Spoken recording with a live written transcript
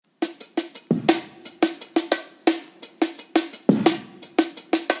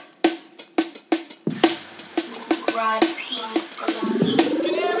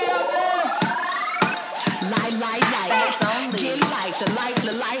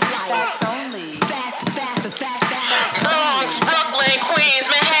Facts only. Bronx, Brooklyn, Queens,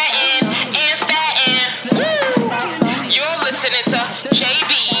 Manhattan, and Staten. Woo! You're listening to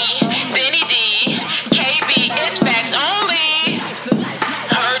JB, Denny D, KB. It's facts only.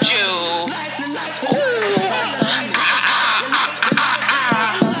 Heard you.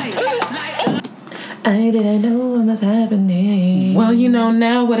 I didn't know what was happening. Well, you know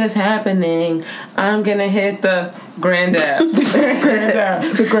now what is happening. I'm gonna hit the granddad.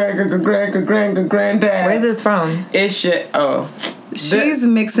 The granddad. Where's this from? It's shit. Oh. She's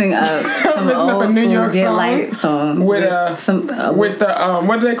mixing up some old New school York Get song Light songs with the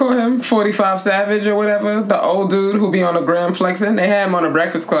what do they call him? 45 Savage or whatever. The old dude who be on the gram flexing. They had him on the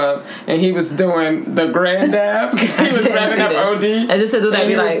Breakfast Club, and he was doing the grand dab. He was rapping up OD. Is this the dude that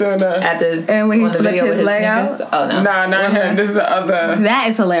be like at this? And when he flip his leg out? Oh no, nah, not him. This is the other. That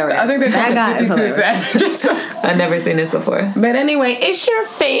is hilarious. I think they that guy is 52 hilarious. Savage. I've never seen this before. But anyway, it's your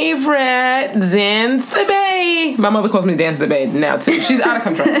favorite Dance the Bae. My mother calls me Dance the Bae now too. She's out of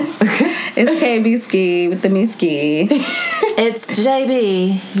control. It's KB Ski with the me ski. It's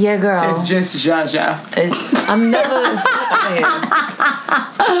JB, your girl. It's just Jaja. I'm never.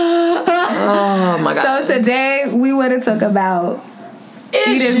 Oh my god. So today we want to talk about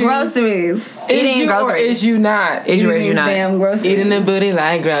eating groceries. Eating groceries. Or is you not? Is you or is you not? Damn groceries. Eating the booty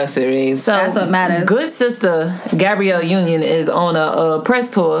like groceries. So that's what matters. Good sister Gabrielle Union is on a press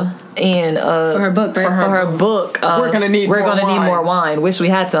tour. And for her book, right? For her book, we're gonna need more wine. Wish we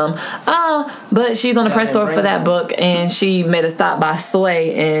had some. But she's on the press tour for that book, and she made a stop by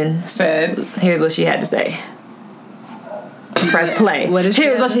Sway and said, "Here's what she had to say." Press play.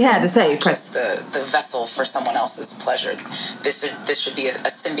 Here's what she had to say. Press the vessel for someone else's pleasure. This should be a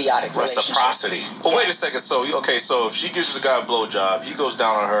symbiotic reciprocity. Well, wait a second. So if she gives the guy a blowjob, he goes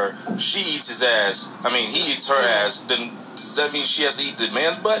down on her, she eats his ass. I mean, he eats her ass. Then does that mean she has to eat the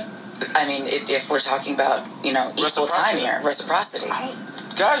man's butt? I mean, if we're talking about equal time here, reciprocity.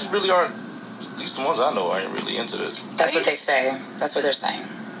 Guys really aren't. At least the ones I know aren't really into this. That's what they say. That's what they're saying.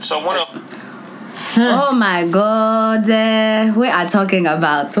 So one of. Oh my god, we are talking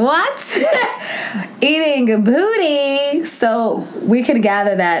about what? Eating booty. So we can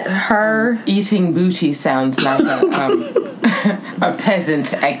gather that her eating booty sounds like a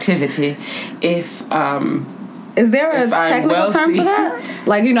peasant activity. Is there a technical term for that?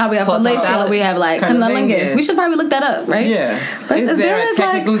 Like, you know how we have fellatio, we have like cunnilingus. We should probably look that up, right? Yeah. Is there a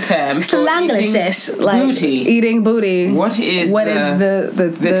technical term for eating booty? What is the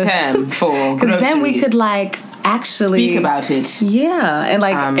term for groceries? Because then we could actually speak about it. Yeah, and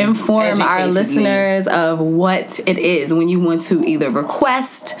inform our listeners of what it is when you want to either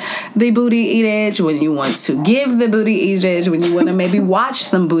request the booty eatage, when you want to give the booty eatage, when you want to maybe watch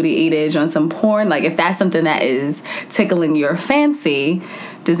some booty eatage on some porn. Like, if that's something that is tickling your fancy,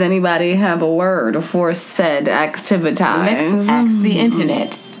 does anybody have a word for said activity? Let's ask the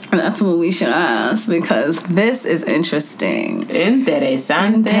internet. That's what we should ask, because this is interesting.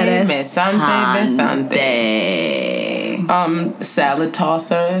 Interesante. Salad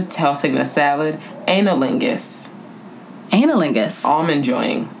tosser, tossing the salad. Analingus. Almond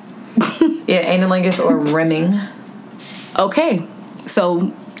joying. Yeah, analingus or rimming. Okay,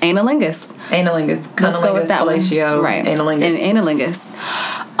 so analingus. Let's go with that fellatio, one. Right. Analingus. And analingus.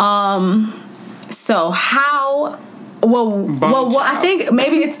 So how... Well, I think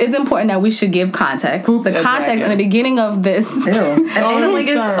maybe it's important that we should give context. The context in the beginning of this.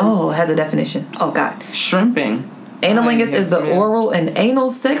 Analingus has a definition. Oh, God. Shrimping. Analingus is the oral and anal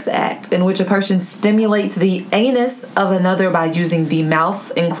sex act in which a person stimulates the anus of another by using the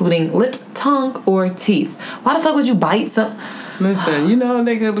mouth, including lips, tongue, or teeth. Why the fuck would you bite some... Listen,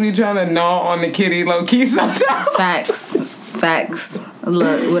 they could be trying to gnaw on the kitty low-key sometimes. Facts.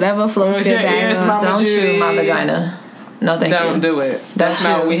 Look, whatever floats your down. Don't chew my vagina. No, thank you. Don't do it. That's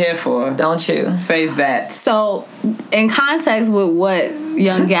not what we're here for. Don't chew. Save that. So, in context with what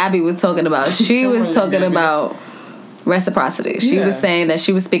young Gabby was talking about, she was talking about reciprocity. She was saying that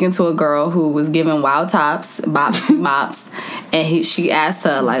she was speaking to a girl who was giving wild tops, bops, mops, and she asked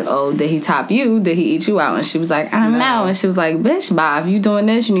her, like, oh, did he top you? Did he eat you out? And she was like, I don't know. And she was like, bitch, bye. If you doing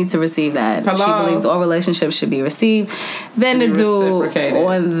this, you need to receive that. Hello? She believes all relationships should be received. Then the dude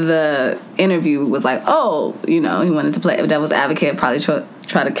on the interview was like, oh, he wanted to play devil's advocate, probably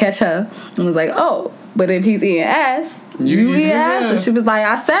try to catch her, and was like, oh, but if he's eating ass, you eat ass. And she was like,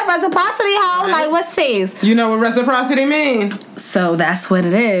 I said reciprocity, hoe. Like, what's tease? You know what reciprocity mean? So that's what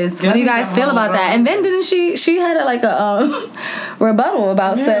it is. What do you guys feel about that? And then didn't she had a rebuttal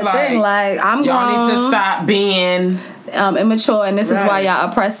about said thing. Like, y'all need to stop being immature, and this is why y'all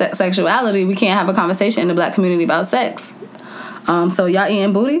oppress sexuality. We can't have a conversation in the black community about sex. So y'all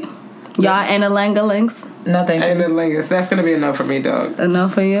eating booty? Y'all analingalings? No, thank you. Analingus. That's gonna be enough for me, dog.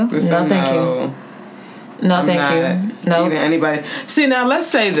 Enough for you? No, thank you. No, thank you. No. Anybody. See, now let's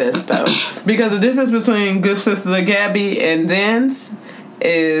say this though, because the difference between Good Sister Gabby and Dan's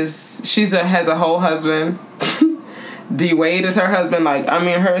is has a whole husband. D Wade is her husband. Like, I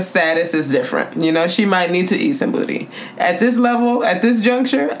mean, her status is different. You know, she might need to eat some booty. At this level, at this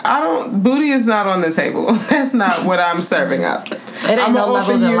juncture, booty is not on the table. That's not what I'm serving up. It ain't no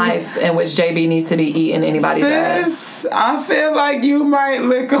levels in life in which JB needs to be eating anybody's ass. I feel like you might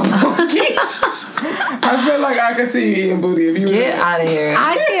lick a monkey. I feel like I could see you eating booty if you get out of here.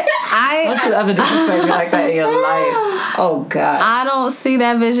 Don't you ever disrespect me like that in your life? Oh God. I don't see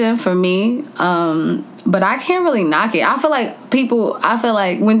that vision for me. But I can't really knock it. I feel like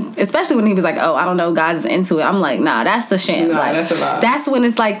especially when he was like, oh, I don't know, guys is into it. I'm like, nah, that's the sham. Nah, like, that's a lie. That's when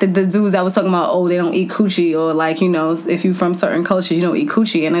it's like the dudes that was talking about, oh, they don't eat coochie, or like, you know, if you from certain cultures, you don't eat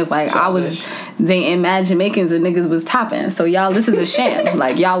coochie. And it's like, I was dating mad Jamaicans and niggas was topping. So y'all, this is a sham.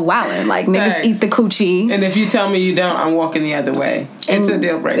 Like, y'all wildin'. Like, niggas eat the coochie. And if you tell me you don't, I'm walking the other way. It's a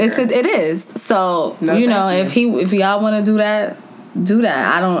deal breaker. It is. So, you know, if y'all want to do that, do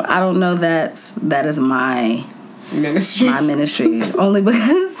that. I don't know that is my ministry. Only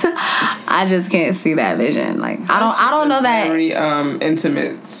because I just can't see that vision. Like, I don't know that very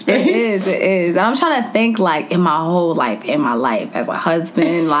intimate space. It is. And I'm trying to think, like, in my life as a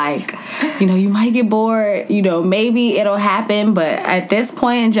husband, like, you know, you might get bored, you know, maybe it'll happen, but at this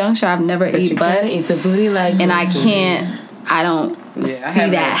point in juncture, I've never eat butt. Eat the booty like, and I don't see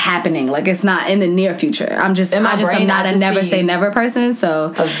that happening. Like, it's not in the near future. I'm not a never say never person.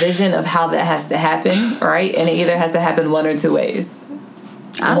 So a vision of how that has to happen, right? And it either has to happen one or two ways.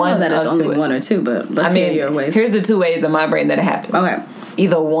 I don't know that it's only one or two, but let's hear your ways. Here's the two ways in my brain that it happens. Okay.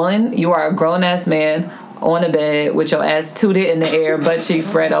 Either one, you are a grown ass man on a bed with your ass tooted in the air, butt cheeks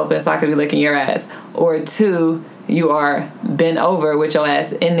spread open, so I could be licking your ass. Or two, you are bent over with your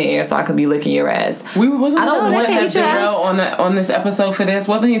ass in the air, so I could be licking your ass. I don't want to Darrell on this episode for this.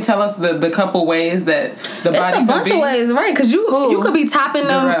 Wasn't he tell us the couple ways that the body could be? It's a bunch of ways, right? Because you could be topping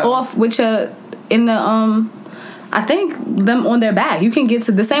them off with your in the I think them on their back. You can get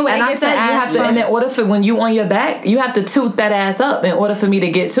to the same way. And I said you have to. And in order for when you on your back, you have to toot that ass up in order for me to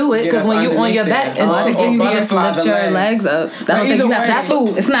get to it. Because when you on your back, I just think you just lift your legs up. I don't think you have to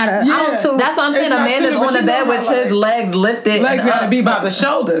toot. It's not a. I don't toot. That's what I'm saying. A man is on the bed with his legs lifted. Legs gotta be by the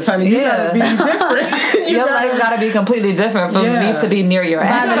shoulders, honey. You gotta be different. Your legs gotta be completely different for me to be near your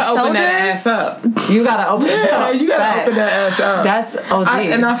ass. You gotta open that ass up. You gotta open it up. You gotta open that ass up. That's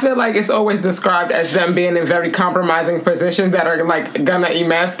OD. And I feel like it's always described as them being in very compromising positions that are like gonna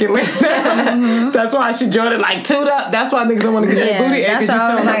emasculate them. That's why she joined it like toot up. That's why niggas don't want to get their booty. That's why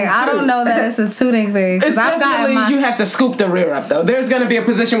I was like, I don't know that it's a tooting thing. It's definitely you have to scoop the rear up though. There's gonna be a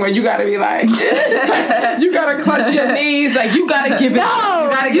position where you gotta be like, you gotta clutch your knees, like you gotta give it.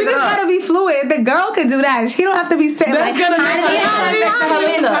 No, you just gotta be fluid. The girl could do that. She don't have to be sitting. That's like, gonna be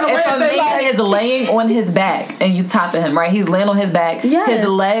if a man is laying on his back and you topping him, right? He's laying on his back. Yes. His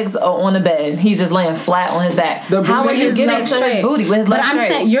legs are on the bed. He's just laying flat on his back. How are you getting to his booty with his legs straight? But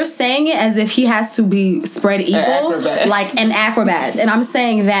I'm saying you're saying it as if he has to be spread equal, like an acrobat. And I'm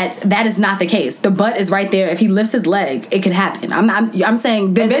saying that is not the case. The butt is right there. If he lifts his leg, it can happen. I'm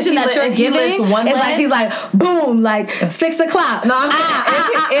saying the vision that you're giving is like he's like boom, like 6 o'clock. No, I'm saying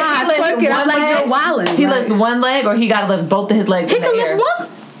if he lifts I'm like, you're wilding. He lifts one leg, or he got to lift both of his legs. He can lift one.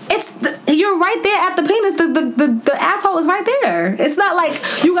 You're right there at the penis. The asshole is right there. It's not like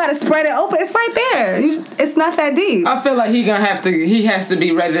you gotta spread it open. It's right there. It's not that deep. I feel like he has to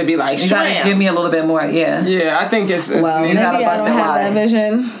be ready to be like, you gotta give me a little bit more. Yeah, I think it's well, maybe I don't have that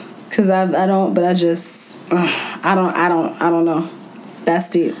vision because I don't. But I just I don't know. That's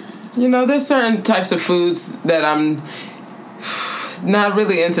deep. You know, there's certain types of foods that I'm not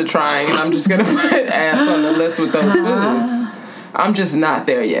really into trying, and I'm just gonna put ass on the list with those foods. I'm just not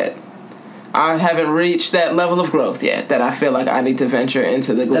there yet. I haven't reached that level of growth yet that I feel like I need to venture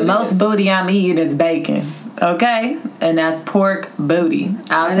into the glutinous. The most booty I'm eating is bacon, okay? And that's pork booty.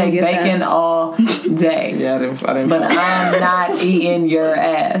 I'll take bacon all day. Yeah, I didn't. But I'm not eating your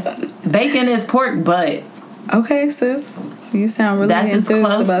ass. Bacon is pork butt. Okay, sis. You sound really enthused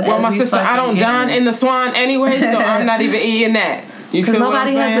about that. Well, my sister, I don't dine in the swine anyway, so I'm not even eating that. You feel what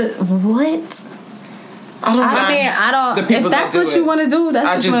I'm saying? Has what? I don't. If that's what you want to do, that's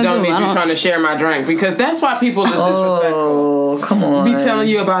what you want to do. I just don't need you trying to share my drink because that's why people is disrespectful. Oh, come on. Be telling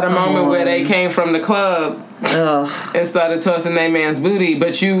you about a moment where they came from the club and started tossing their man's booty,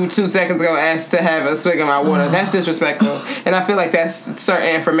 but you 2 seconds ago asked to have a swig of my water. That's disrespectful. And I feel like that's certain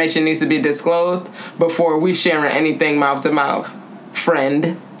information needs to be disclosed before we sharing anything mouth to mouth.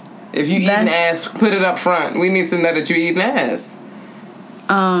 friend. If you eating ass, put it up front. We need to know that you eating ass.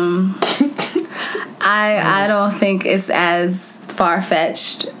 I don't think it's as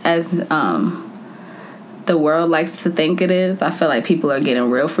far-fetched as the world likes to think it is. I feel like people are getting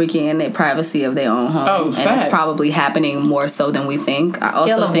real freaky in the privacy of their own home. Oh, and facts. it's probably happening more so than we think. I Scale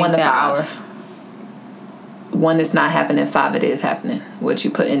also of think 1 to that 5. 1 is not happening, 5 it is happening. What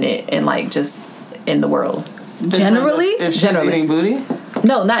you put in it and like just in the world. generally, If she's Generally. eating booty?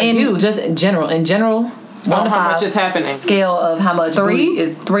 No, not you. Just in general. In general, 1 to 5. How much is happening? Scale of how much booty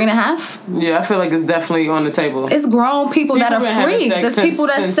is 3.5. Yeah, I feel like it's definitely on the table. It's grown people that People been are having freaks. sex It's people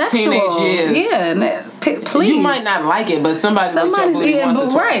since that's sexual. teenage years. Yeah, please. You might not like it, but somebody's Somebody's eating,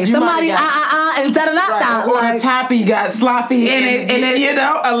 once or right? twice. You Somebody might got- and da da da da. Or Like, the toppy got sloppy and it, you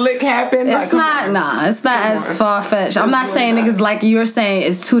know, a lick happened. it's not. It's not as far fetched. I'm not saying niggas like you're saying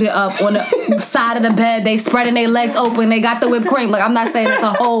is tooted up on the side of the bed. They spreading their legs open. They got the whipped cream. Like I'm not saying it's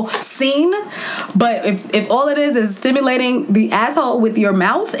a whole scene, but if all it is stimulating the asshole with your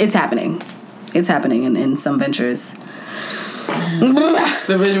mouth, it's happening. It's happening in some ventures.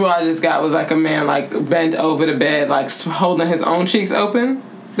 The visual I just got was like a man like bent over the bed, like holding his own cheeks open.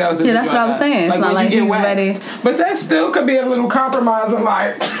 That was the Yeah, that's what I was saying. It's not when like you get he's waxed. ready. But that still could be a little compromising,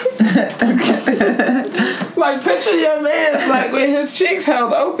 like, like picture your man like with his cheeks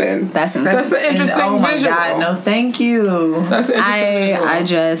held open. That's insane. That's an interesting oh my visual. God, no, thank you. That's an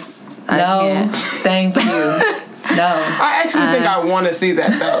interesting visual. No, thank you. No. I actually think I want to see that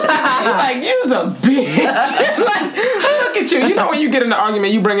though. Like, you's a bitch. It's like, look at you. You know when you get in an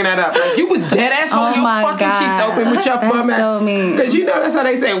argument, you bringing that up. Like, you was dead ass holding your my fucking God. cheeks open with your That's bum so mean. Because you know that's how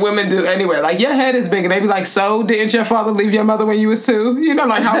they say women do anyway. Like, your head is big. And they be like, so didn't your father leave your mother when you was 2? You know,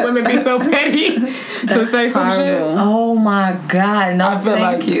 like how women be so petty to say some shit. Oh my God, no, I feel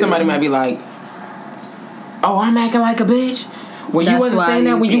thank like you. somebody might be like, oh, I'm acting like a bitch. When you That's wasn't why saying I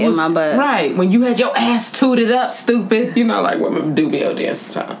that, was when you eating was my butt. right, when you had your ass tooted up, stupid. You know, like women do be OD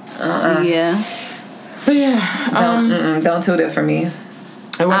sometimes. Yeah. But yeah, don't toot it for me.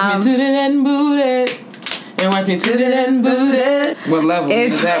 and watch me tooted and booted, and watch me tooted and booted. What level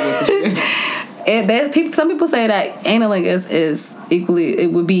is that with the shit? Some people say that analingus is equally.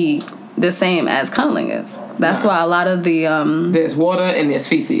 It would be the same as cunnilingus. That's why a lot of the There's water and there's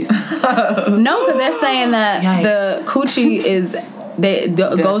feces. no, because they're saying that Yikes. the coochie is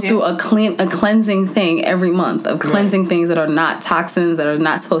goes through a cleansing thing every month of cleansing things that are not toxins that are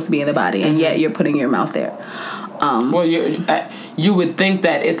not supposed to be in the body, and yet you're putting your mouth there. Well, you would think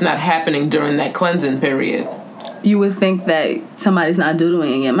that it's not happening during that cleansing period. You would think that somebody's not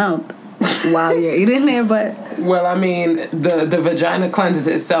doodling in your mouth while you're eating there, but Well, I mean, the vagina cleanses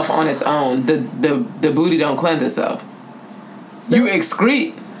itself on its own. The booty don't cleanse itself. You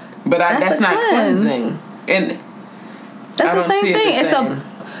excrete, but that's a not cleanse. cleansing. And that's I the don't same see it the thing. same.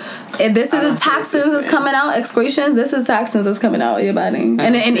 This I is don't a see it the toxins that's same. coming out, excretions. This is toxins that's coming out of your body, and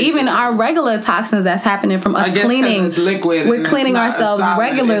see it even the our regular toxins that's happening from us I guess cleaning. it's liquid. We're and cleaning it's not a ourselves solid,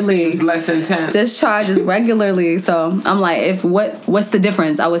 regularly. It seems less intense. Discharges regularly. So I'm like, what's the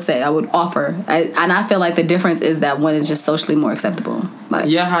difference? I would say I would offer, and I feel like the difference is that one is just socially more acceptable. Like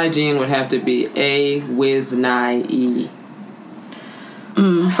Your hygiene would have to be A-whiz-nye-E.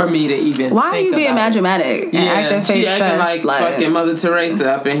 For me to even why are think you being about it. melodramatic and acting she fake acting stressed? like fucking Mother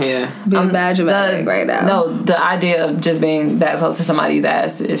Teresa up in here. being melodramatic right now. No, the idea of just being that close to somebody's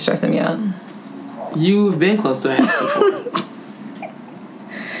ass is stressing me out. You've been close to an ass before.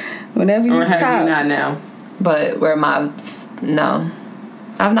 Whenever you Or have talk. you not now? But no,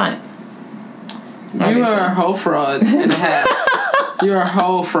 I've not. You are a whole fraud and a half. You're a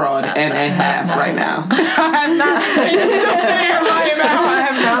whole fraud and a half right now. I have not. You're still sitting here lying now. I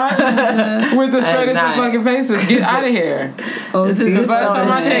have not. With the straightest of fucking faces. Get out of here. This is The first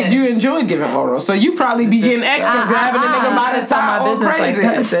time I checked, you enjoyed giving oral. So you probably be getting extra grabbing the nigga by the top all crazy.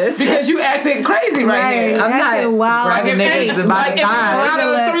 Because you acting crazy right here. I'm not wild. grabbing niggas by the thighs. Out of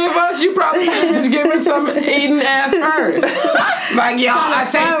the 3 of us, you probably been giving some eating ass first. Like, y'all, I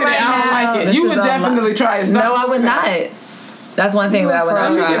tasted it. I don't like it. This You is would a definitely try it. No, I would not. That's one thing that I would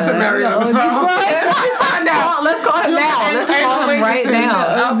not Let me get to try. Mary on the phone. Find out. Let's call him now. Let's call him right now.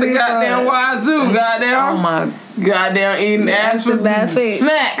 Out the goddamn wazoo. Goddamn. Oh my. Goddamn eating ass for bad face.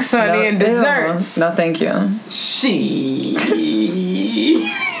 snacks, honey, and desserts. No, thank you. She.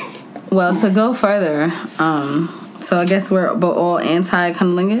 Well, to go further, so I guess we're all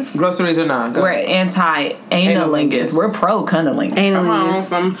anti-cunnilingus. Groceries or not? Go. We're anti-analingus. We're pro-cunnilingus.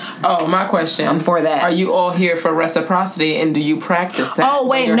 Analingus. My question. I'm for that. Are you all here for reciprocity, and do you practice that? Oh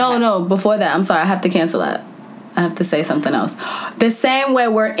wait, no. Before that, I'm sorry, I have to cancel that. I have to say something else. The same way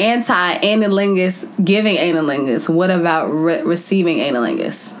we're anti-analingus giving analingus, what about receiving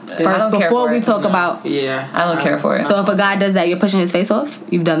analingus? First, before we talk about... Yeah. I don't care for it. So if a guy does that, you're pushing his face off?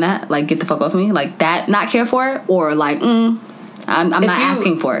 You've done that? Like, get the fuck off me? Like, that, not care for it? Or like, I'm not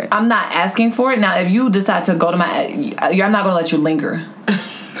asking for it. I'm not asking for it. Now, if you decide to go to my... I'm not going to let you linger.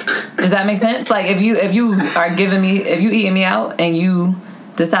 Does that make sense? Like, if you are giving me... If you eating me out and you...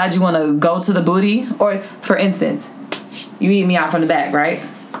 decide you want to go to the booty, or for instance, you eat me out from the back, right?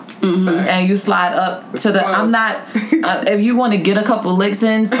 Mm-hmm. And you slide up to the. I'm not. If you want to get a couple licks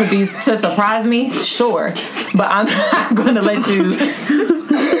in to surprise me, sure, but I'm not going to let you.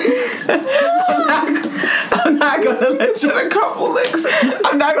 I'm not going to let you a couple licks.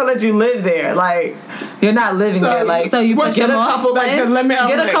 I'm not going to let you live there, like. You're not living there, like. So you get a couple like in,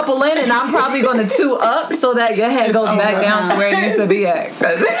 get a couple in, and I'm probably going to 2 up so that your head goes back down to where it needs to be at.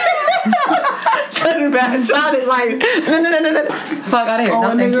 Childish, like, no. Fuck out of here.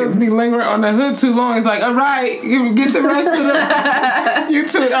 No, niggas be lingering on the hood too long. It's like, all right, you get the rest of the. You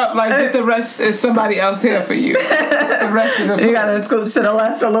 2 up, like, get the rest. Is somebody else here for you? The rest of the. You gotta scooch to the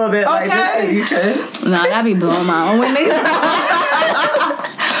left a little bit, okay. Like this. Nah, that be blowing my own when they.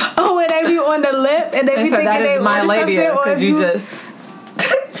 Oh, when they be on the lip and they be thinking that they is my labia because you just.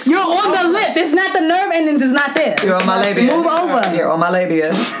 You're on the lip. It's not the nerve endings. It's not there. You're on my labia. Move over. You're on my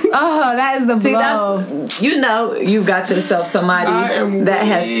labia. Oh, that is the blow. That's, you got yourself somebody that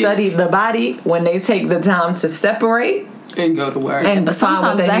has studied the body when they take the time to separate and go to work. And but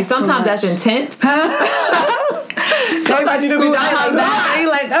sometimes that's intense. Sometimes you do be dying like that. You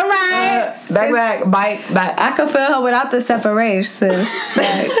like, all right. Back, bite, back. I could feel her without the separation, sis.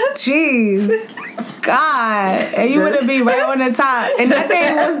 Like, jeez. God, and you wouldn't be right on the top. And that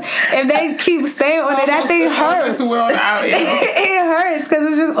thing was, if they keep staying on it, that thing hurts. It hurts because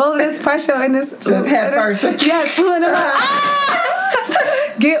it's just all this pressure and this. Just head first. Yeah, 2 and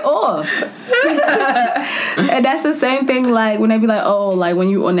get off. And that's the same thing. Like when they be like, oh, like when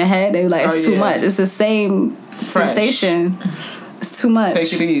you on the head, they be like, it's too much. It's the same sensation. It's too much.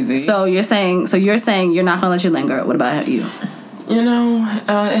 Take it easy. So you're saying you're not gonna let you linger. What about you? You know,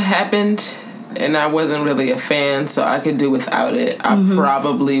 it happened. And I wasn't really a fan, so I could do without it. I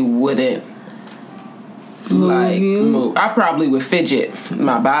probably wouldn't move. I probably would fidget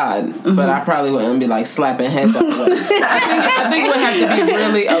my bod, but I probably wouldn't be like slapping heads up. I think it would have to be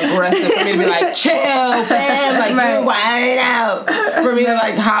really aggressive for me to be like, chill, fam, like you wild it out. For me to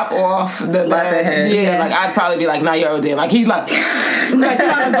like hop off the head. Yeah, like I'd probably be like, nah, you're OD. Like he's like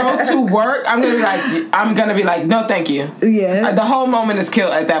trying to go to work. I'm gonna be like, no, thank you. Yeah. Like, the whole moment is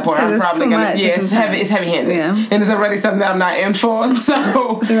killed at that point. I'm probably gonna. Yeah, it's heavy handed. Yeah. And it's already something that I'm not in for.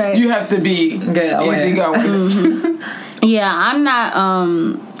 So you have to be easy going. Mm-hmm. Yeah, I'm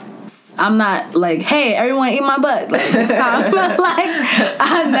not like, hey, everyone eat my butt. Like this time, like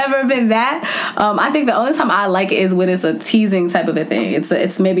I've never been that. I think the only time I like it is when it's a teasing type of a thing.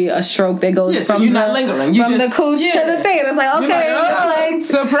 It's maybe a stroke that goes from you're not lingering. From the cooch to the thing. It's like, okay, like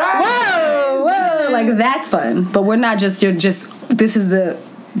surprise. Whoa, like that's fun. But we're not just. This is the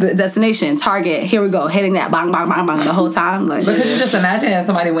destination, target, here we go, hitting that bang, bang, bang, bang the whole time. Like, but could you just imagine if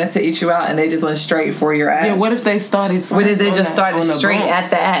somebody went to eat you out and they just went straight for your ass? Yeah, what if they started What if they just started straight at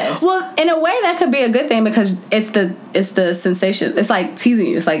the ass? Well, in a way that could be a good thing because it's the sensation. It's like teasing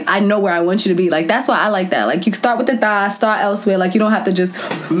you. It's like, I know where I want you to be. Like, that's why I like that. Like, you start with the thigh, start elsewhere. Like, you don't have to just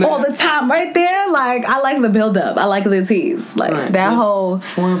all the time right there. Like, I like the build up. I like the tease. Like, that whole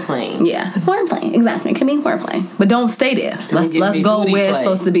foreplay. Yeah, foreplay. Exactly. It can be foreplay. But don't stay there. Let's go where it's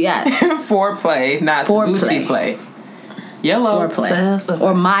supposed to be at. Foreplay, not booty play. Yellow. Foreplay.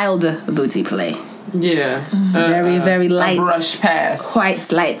 Or mild booty play. Yeah. Very, very light. A brush pass.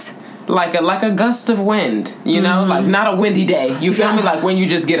 Quite light. Like a gust of wind, you know? Like, not a windy day. You feel me? Like, when you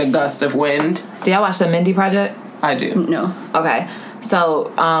just get a gust of wind. Do y'all watch The Mindy Project? I do. No. Okay.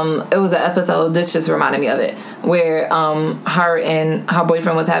 So, it was an episode, this just reminded me of it, where her and her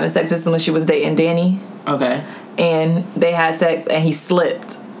boyfriend was having sex. This is when she was dating Danny. Okay. And they had sex, and he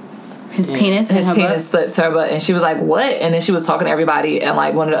slipped. His penis slipped to her butt, and she was like, what? And then she was talking to everybody, and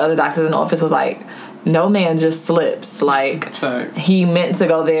like one of the other doctors in the office was like, no man just slips. Like, he meant to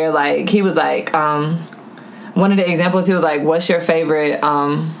go there. Like, he was like, one of the examples, he was like, what's your favorite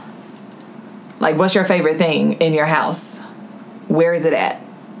thing in your house? Where is it at?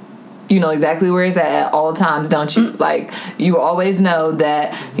 You know exactly where it's at all times, don't you? Like, you always know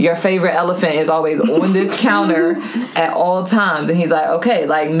that your favorite elephant is always on this counter at all times. And he's like, okay,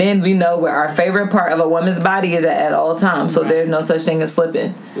 like, men, we know where our favorite part of a woman's body is at all times. So there's no such thing as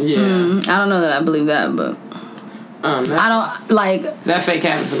slipping. Yeah. I don't know that I believe that, but... I don't like that. Fake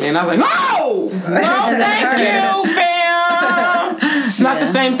happened to me, and I was like, "Oh, no, thank you, fam." It's not the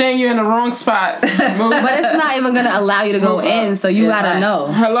same thing. You're in the wrong spot. But it's not even gonna allow you to go in, so you gotta know.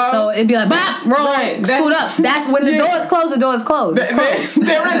 Hello. So it'd be like, "Bop, wrong, Right. scoot up." That's when the door is closed. The door is closed. It's closed.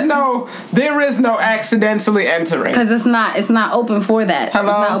 There is no accidentally entering. Because it's not open for that.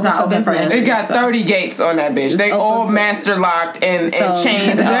 Hello? So it's not open for business. It got 30 gates on that bitch. They all master locked and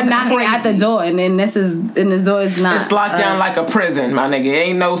chained up. You're knocking at the door, and then this door is not. It's locked down like a prison, my nigga.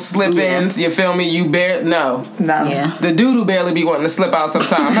 Ain't no slip-ins. You feel me? You no. Yeah. The dude who barely be wanting to slip out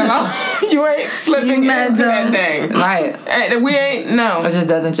sometime. Hello? You ain't slipping into that thing. Right. And we ain't, no. It just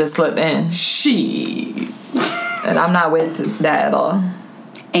doesn't just slip in. She. And I'm not with that at all.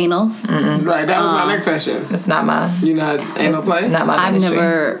 Anal. Mm-mm. Right, that was my next question. It's not my. You not anal play? Not my I've ministry.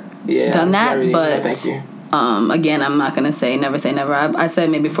 never done that, but thank you. Again, I'm not gonna say never say never. I said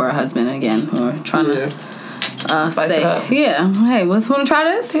maybe for a husband again, or trying to say, hey, let's want to try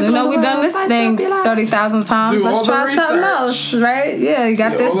this. You know, we done this thing 30,000 times. Let's try something else, right? Yeah, you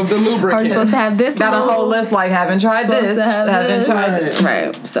got this. All of the lubricants. Are you supposed to have this? Got a whole list like haven't tried this, haven't tried this.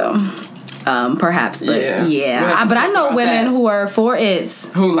 Right. So, perhaps, but yeah. But I know women who are for it,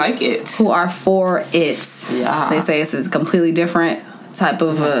 who like it, who are for it. Yeah. They say it's a completely different type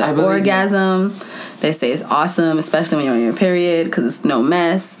of orgasm. They say it's awesome, especially when you're on your period, because it's no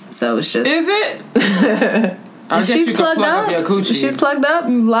mess. So it's just. Is it? If she's plugged up. She's plugged up.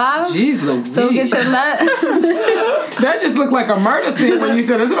 You live. Jeez Louise. So get your nut. That just looked like a murder scene when you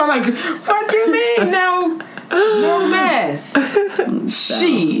said this. I'm like, what you mean? No mess.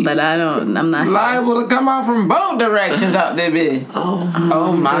 But I'm not liable to come out from both directions out there, bitch.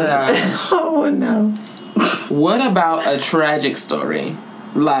 Oh my gosh. Oh no. What about a tragic story?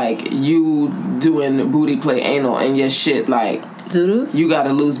 Like you doing booty play anal and your shit like doodles? You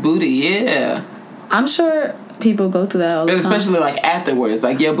gotta lose booty, yeah. I'm sure people go through that all the time. Especially like afterwards.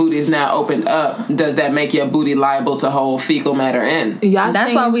 Like your booty is now opened up. Does that make your booty liable to hold fecal matter in? Yeah,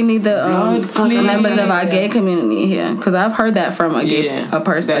 that's why we need the members of our gay community here. Because I've heard that from a gay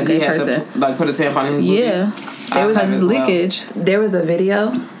person. To, like put a tampon in his booty? Yeah. Because it's leakage. There was a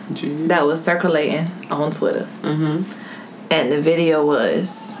video that was circulating on Twitter. Mm-hmm. And the video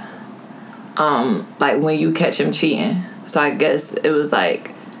was like when you catch him cheating. So I guess it was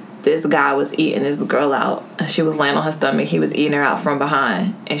like this guy was eating this girl out, and she was laying on her stomach. He was eating her out from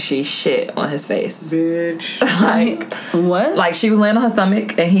behind, and she shit on his face. Bitch. Like what? Like she was laying on her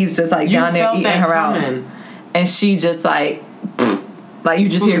stomach, and he's just like down there eating her out, and she just like you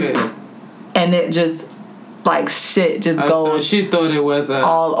just hear, and it just like shit just goes. So she thought it was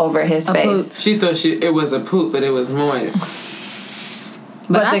all over his face. Poop. She thought it was a poop, but it was moist.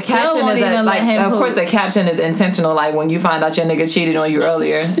 But the caption is like, of course, the caption is intentional. Like when you find out your nigga cheated on you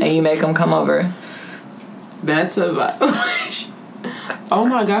earlier and you make him come over. That's a violation. Oh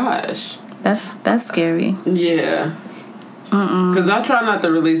my gosh. That's scary. Yeah. Because I try not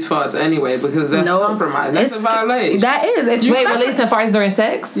to release farts anyway because that's compromise. That's a violation. That is. Wait, releasing farts during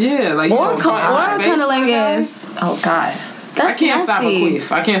sex? Yeah, like or cunnilingus. Oh God. That's I can't stop a nasty.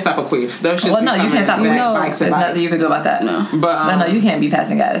 queef. I can't stop a queef. Well, no, you can't stop a queef. There's nothing you can do about that. No. But no, you can't be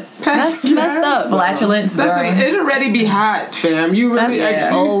passing gas. That's messed up. Flatulence during. It already be hot, fam. You really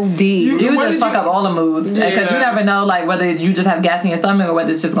OD. You just fuck up all the moods because you never know like whether you just have gas in your stomach or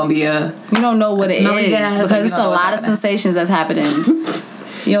whether it's just gonna be a. You don't know what it is gas, because it's a lot of sensations that's happening.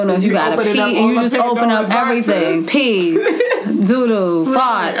 You don't know if you gotta pee and you just open up everything. Pee, doo-doo,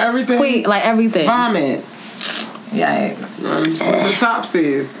 farts, squeak, like everything. Vomit. Yikes. The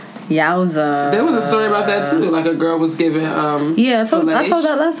topsies. Yowza. There was a story about that too. Like a girl was giving I told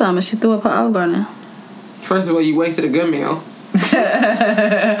that last time and she threw up her Olive Garden. First of all, you wasted a good meal. Now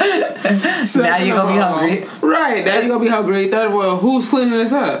you're gonna be hungry. Right, now you're gonna be hungry. Third of all, who's cleaning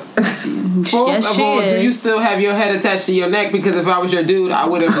this up? Fourth of all, do you still have your head attached to your neck? Because if I was your dude, I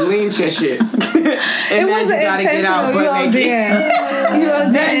would have leaned your shit. And it now wasn't you gotta get out butt naked.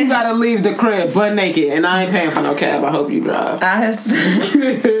 Now you gotta leave the crib butt naked, and I ain't paying for no cab. I hope you drive. I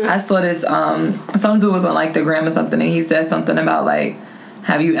saw this. Some dude was on like the gram or something, and he said something about like,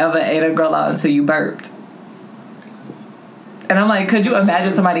 have you ever ate a girl out until you burped? And I'm like, could you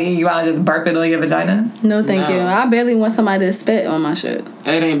imagine somebody eating you out and just burping on your vagina? No, thank you. I barely want somebody to spit on my shit.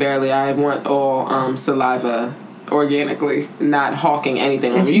 It ain't barely. I want all saliva organically, not hawking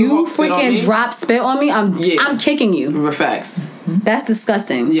anything. If you freaking drop spit on me, I'm kicking you. Facts. That's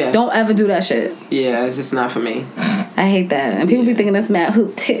disgusting. Yes. Don't ever do that shit. Yeah, it's just not for me. I hate that. And people be thinking that's mad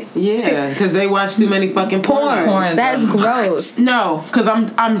hoop tit. Yeah, because they watch too many fucking porn. That's gross. No, because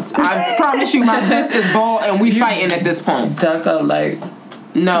I promise you my piss is bald and we fighting at this point. Duck up like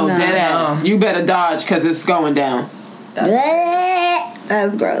No, dead ass. You better dodge because it's going down.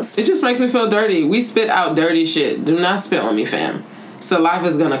 That's gross. It just makes me feel dirty. We spit out dirty shit. Do not spit on me, fam.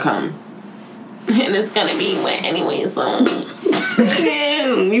 Saliva's gonna come. And it's gonna be wet anyway, so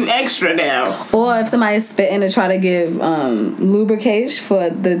you extra now. Or if somebody's spitting to try to give lubrication for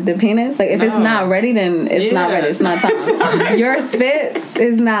the penis, like if it's not ready, then it's not ready. It's not time. Your spit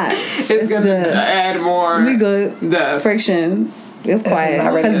is not. It's gonna add more. We good. Dust. Friction. It's quiet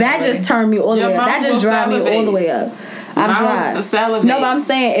because that just turned me all the way up. That just drive me all the way up. I'm dry. No, but I'm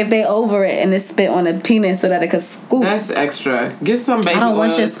saying if they over it and they spit on a penis so that it could scoop. That's extra. Get some baby oil. I don't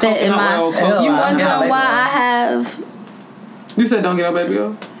want your spit in my. You wondering why I have? You said don't get no baby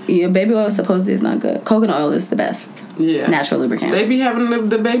oil? Yeah, baby oil supposedly is not good. Coconut oil is the best. Yeah. Natural lubricant. They be having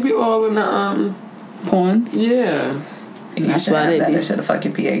the baby oil in the Porns? Yeah. That's why they be. That should fuck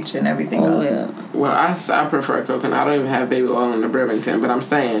your pH and everything up. Well, I prefer coconut. I don't even have baby oil in the Brevington, but I'm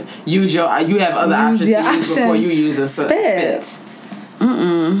saying you have other options to use before you use a spit.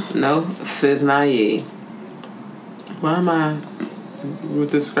 No, fizz naive. Why am I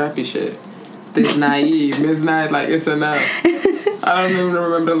with this scrappy shit? This naive, Miss Naive, like it's enough. I don't even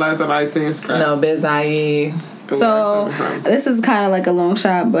remember the last time I seen scrap. No, biz naive. So this is kind of like a long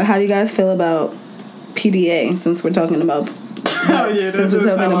shot, but how do you guys feel about P.D.A. since we're talking about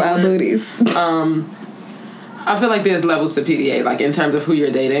booties? I feel like there's levels to P.D.A. like in terms of who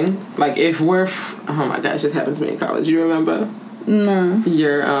you're dating. Like if we're oh my gosh, this happened to me in college. You remember? No.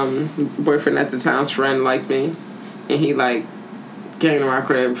 Your boyfriend at the time's friend liked me, and he like came to my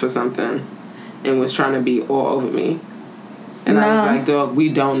crib for something and was trying to be all over me. And I was like, dog, we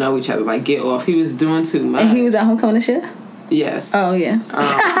don't know each other. Like, get off. He was doing too much. And he was at homecoming and shit? Yes. Oh, yeah. He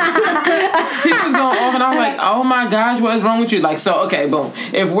was going off, and I was like, oh my gosh, what is wrong with you? Like, so, okay, boom.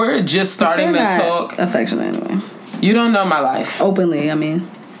 If we're just starting to talk. Affectionate anyway. You don't know my life. Openly, I mean.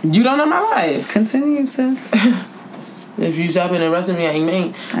 You don't know my life. Continue, sis. If you stop interrupting me, I ain't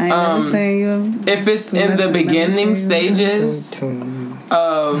mean. I ain't never saying you. If it's in the beginning stages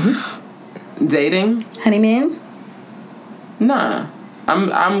of dating. Honeymoon? Nah.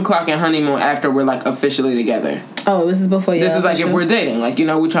 I'm clocking honeymoon after we're like officially together. Oh, this is before you. This is like if we're dating, like, you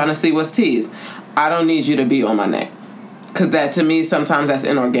know, we're trying to see what's teased. I don't need you to be on my neck, because that to me sometimes that's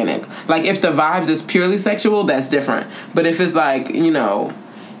inorganic. Like if the vibes is purely sexual, that's different. But if it's like, you know,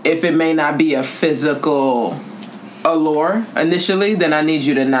 if it may not be a physical allure initially, then I need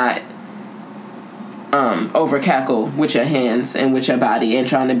you to not over cackle with your hands and with your body and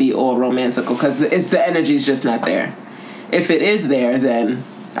trying to be all romantical, because the energy's just not there. If it is there, then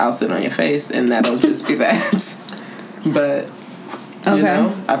I'll sit on your face and that'll just be that. But you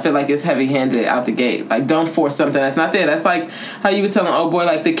know, I feel like it's heavy-handed out the gate. Like, don't force something that's not there. That's like how you was telling old boy,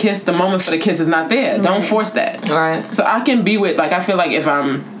 like the moment for the kiss is not there. Right. Don't force that. Right. So I can be with, like, I feel like if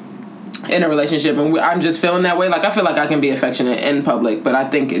I'm in a relationship and I'm just feeling that way, like I feel like I can be affectionate in public, but I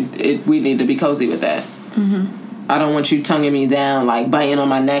think we need to be cozy with that. Mm-hmm. I don't want you tonguing me down, like biting on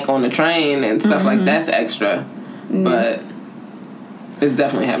my neck on the train and stuff like that's extra. But it's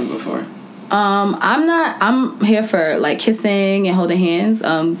definitely happened before. I'm here for like kissing and holding hands.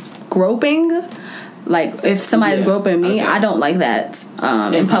 Groping, like if somebody's groping me, I don't like that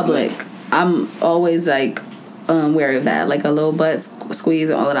in public. I'm always like wary of that, like a little butt squeeze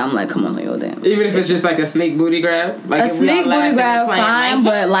and all of that. I'm like, come on, yo, damn. Even if it's just like a sneak booty grab, like a sneak booty grab, fine,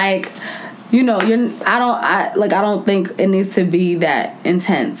 but like, you know, I don't think it needs to be that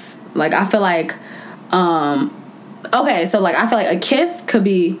intense. Like I feel like, okay, so like I feel like a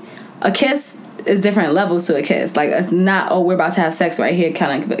kiss is different levels to a kiss. Like it's not, oh, we're about to have sex right here,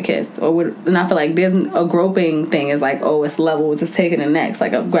 kind of a kiss. And I feel like there's a groping thing is like, oh, it's levels, it's taking the next,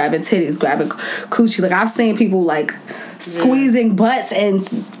 like grabbing titties, grabbing coochie. Like I've seen people like squeezing butts and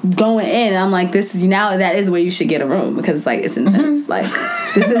going in, and I'm like, this is now that is where you should get a room, because it's like it's intense. Like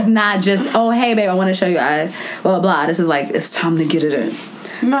this is not just, oh hey babe, I want to show you blah blah. This is like, it's time to get it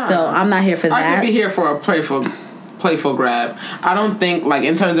in. Nah, so I'm not here for that. I could be here for a playful grab. I don't think, like,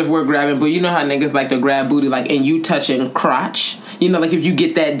 in terms of we're grabbing, but you know how niggas like to grab booty, like, and you touching crotch? You know, like, if you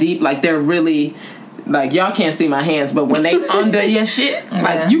get that deep, like, they're really, like, y'all can't see my hands, but when they under your shit,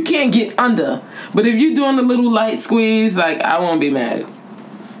 like, you can't get under. But if you doing a little light squeeze, like, I won't be mad.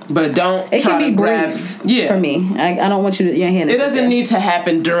 But don't it try can be to grab. Brief for me. I don't want your hand. It doesn't need to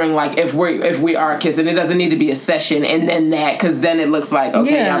happen during, like, if we are kissing. It doesn't need to be a session and then that, because then it looks like,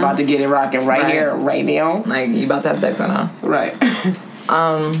 okay, y'all about to get it rocking right here, right now. Like you about to have sex or no? Right.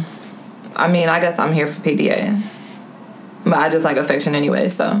 I mean, I guess I'm here for P.D.A. But I just like affection anyway,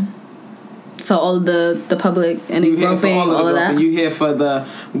 so. So all of the public and the groping, all of that. You here for the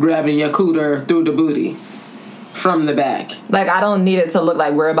grabbing your cooter through the booty. from the back. Like, I don't need it to look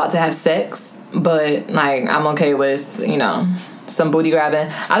like we're about to have sex, but, like, I'm okay with, you know, some booty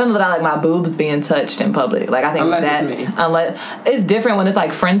grabbing. I don't know that I like my boobs being touched in public. Like, I think unless it's different when it's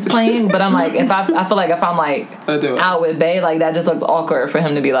like friends playing, but I'm like, if I feel like if I'm like out with Bae, like that just looks awkward for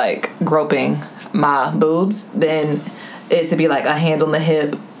him to be like groping my boobs. Then it to be like a hand on the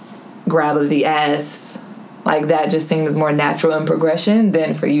hip, grab of the ass, like that just seems more natural in progression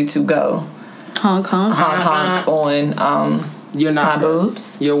than for you to go honk on you're not my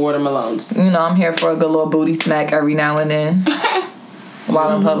boobs. You're watermelons. You know, I'm here for a good little booty smack every now and then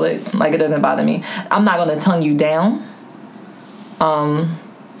while in public. Like, it doesn't bother me. I'm not gonna tongue you down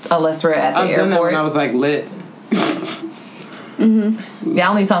unless we're at the airport. I've done that when I was like lit. Yeah, I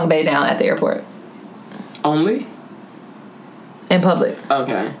only tongue Bae down at the airport. Only? In public.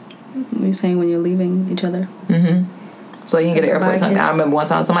 Okay. Are you saying when you're leaving each other? So you can get an airport tongue down. I remember one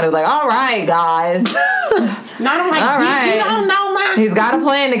time somebody was like, all right, guys. No, I'm like, all right. You don't know, man. He's got a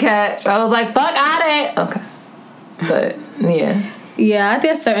plane to catch. I was like, fuck out it. Okay. But, yeah. Yeah, I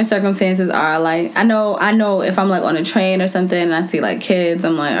think certain circumstances are like, I know if I'm like on a train or something and I see like kids,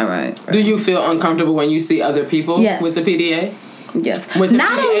 I'm like, all right. Do you feel uncomfortable when you see other people with the PDA? Yes. With the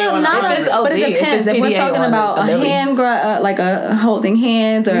not PDA but it depends. If we're talking about a hand grab, like a holding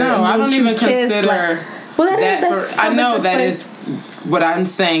hands or no, I don't even consider. Like, well, that's I know that is what I'm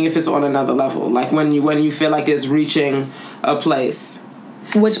saying. If it's on another level, like when you feel like it's reaching a place.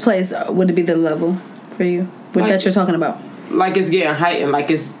 Which place would it be the level for you? That you're talking about? Like it's getting heightened.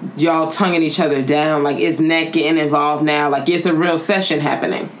 Like it's y'all tonguing each other down. Like it's neck getting involved now. Like it's a real session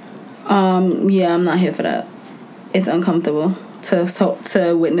happening. Yeah, I'm not here for that. It's uncomfortable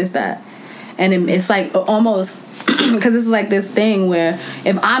to witness that, and it's like almost. Because it's like this thing where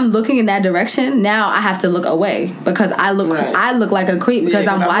if I'm looking in that direction, now I have to look away because I look like a creep because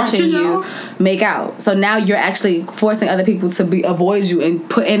I'm watching you make out. So now you're actually forcing other people to avoid you and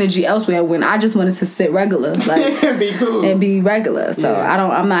put energy elsewhere when I just wanted to sit regular, like be cool and be regular. So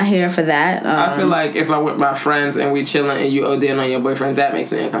I'm not here for that. I feel like if I'm with my friends and we chilling and you ODing on your boyfriend, that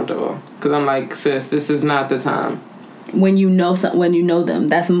makes me uncomfortable because I'm like, sis, this is not the time. When you know them,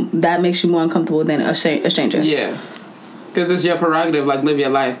 that makes you more uncomfortable than a stranger. Yeah, because it's your prerogative, like live your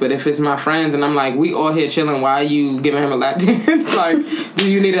life. But if it's my friends and I'm like, we all here chilling, why are you giving him a lap dance? Like,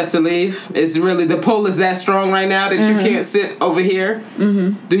 do you need us to leave? It's really the pull is that strong right now that you can't sit over here.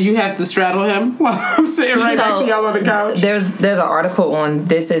 Do you have to straddle him while I'm sitting right next to y'all on the couch? There's an article on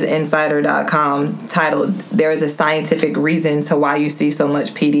thisisinsider.com titled "There is a scientific reason to why you see so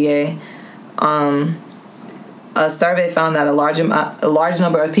much PDA." A survey found that a large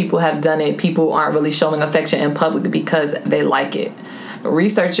number of people have done it. People aren't really showing affection in public because they like it.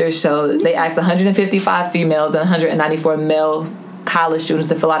 Researchers showed they asked 155 females and 194 male college students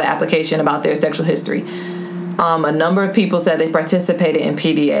to fill out an application about their sexual history. A number of people said they participated in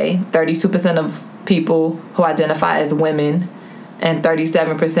PDA. 32% of people who identify as women and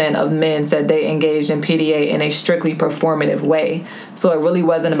 37% of men said they engaged in PDA in a strictly performative way. So it really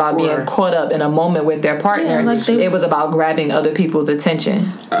wasn't about being caught up in a moment with their partner. Yeah, like it was about grabbing other people's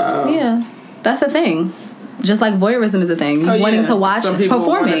attention. Yeah, that's a thing. Just like voyeurism is a thing. Wanting to watch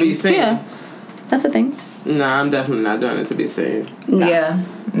performing. Yeah, that's a thing. Nah, I'm definitely not doing it to be seen. No. Yeah,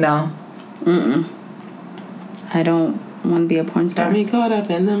 no. I don't want to be a porn star. Got me caught up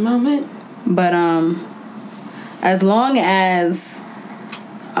in the moment. But as long as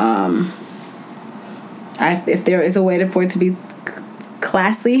if there is a way for it to be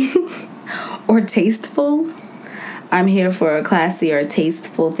classy or tasteful, I'm here for a classy or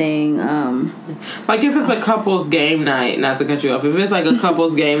tasteful thing. Like if it's a couple's game night, not to cut you off, if it's like a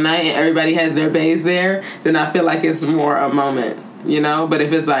couple's game night and everybody has their bays there, then I feel like it's more a moment, you know? But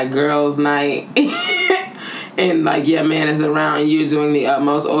if it's like girls' night and like your man is around and you're doing the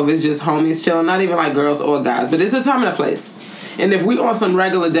utmost, or if it's just homies chilling, not even like girls or guys, but it's a time and a place. And if we on some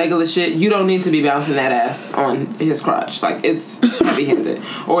regular shit, you don't need to be bouncing that ass on his crotch. Like, it's heavy-handed.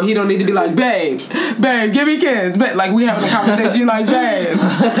 Or he don't need to be like, babe, give me kids. But like, we having a conversation, you like, babe,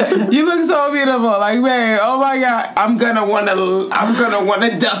 you look so beautiful. Like, babe, oh my God, I'm gonna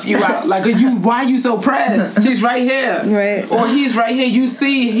wanna duff you out. Like, why are you so pressed? She's right here. Right. Or he's right here. You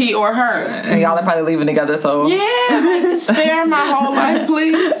see he or her. And y'all are probably leaving together, so. Yeah, spare my whole life,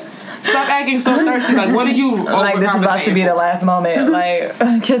 please. Stop acting so thirsty. Like, what are you like, this is about to be the last moment. Like,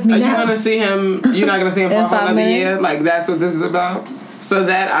 kiss me now. You're not going to see him for a whole another year? Like, that's what this is about? So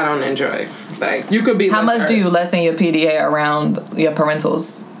that I don't enjoy. Like, you could be How much do you lessen your PDA around your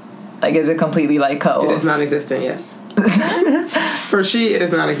parentals? Like, is it completely, like, cut off? It is non-existent, yes. For she, it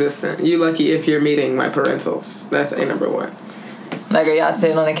is non-existent. You lucky if you're meeting my parentals. That's a number one. Like, are y'all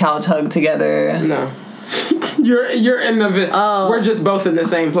sitting on the couch hugged together? No. You're in the. We're just both in the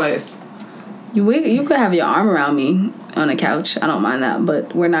same place. You could have your arm around me on a couch. I don't mind that,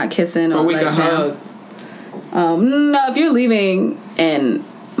 but we're not kissing or we could hug. No, if you're leaving and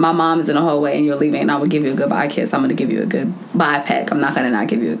my mom is in the hallway and you're leaving and I would give you a goodbye kiss, I'm going to give you a goodbye peck. I'm not going to not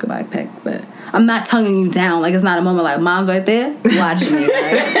give you a goodbye peck, but I'm not tonguing you down. Like, it's not a moment like, Mom's right there, watch me.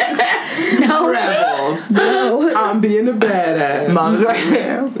 Right? No. Rebel. No. I'm being a badass. Mom's right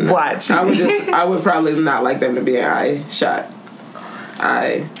there, watch me. I would probably not like them to be an eye shot.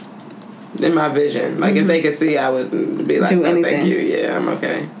 In my vision. Like, if they could see, I would be like, do anything. Thank you. Yeah, I'm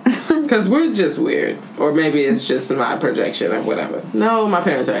okay. Because we're just weird. Or maybe it's just my projection or whatever. No, my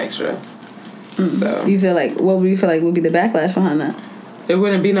parents are extra. So. You feel like, what would you feel like would be the backlash behind that? It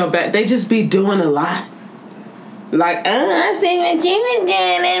wouldn't be no back. They just be doing a lot. Like, I think what you been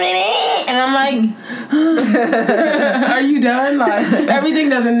doing. And I'm like, are you done? Like, everything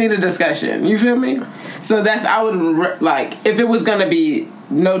doesn't need a discussion. You feel me? So I would, like, if it was going to be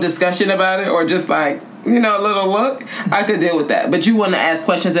no discussion about it or just like, a little look, I could deal with that. But you want to ask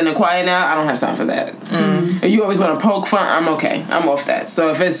questions in the quiet now, I don't have time for that. And you always want to poke fun, I'm okay. I'm off that. So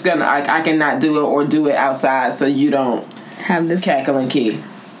if it's going to, I cannot do it or do it outside so you don't have this cackle and key.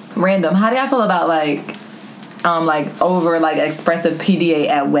 Random. How do y'all feel about, over, expressive P.D.A.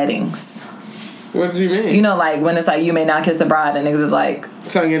 at weddings? What do you mean? Like, when it's like, you may not kiss the bride and niggas is like...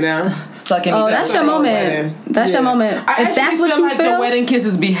 tonguing down? Sucking each other. That's your moment. That's your moment. If that's what you feel... the wedding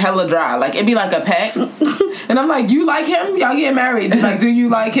kisses be hella dry. Like, it'd be like a peck. And I'm like, you like him? Y'all get married. Like, do you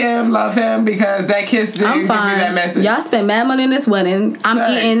like him? Love him? Because that kiss didn't give me that message. Y'all spent mad money in this wedding. I'm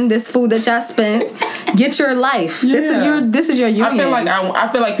eating this food that y'all spent. Get your life. Yeah. This is your union. I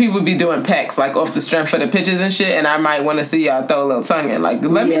feel like people be doing pecks, like, off the strength for the pictures and shit, and I might want to see y'all throw a little tongue in. Like,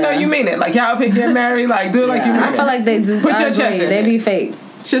 let me know you mean it. Like, y'all pick get married, like, do it like you mean it. I feel like they do. Put your chest in. They be fake.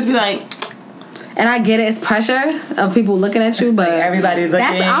 Just be like... And I get it, it's pressure of people looking at you, it's but like everybody's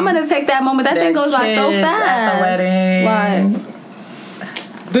looking. I'm gonna take that moment. That thing goes by so fast. At the wedding.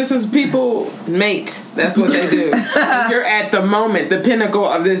 Like, this is people mate. That's what they do. You're at the moment, the pinnacle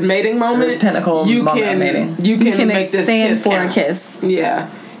of this mating moment. The pinnacle moment of mating. You can make this kiss for count. a kiss. Yeah,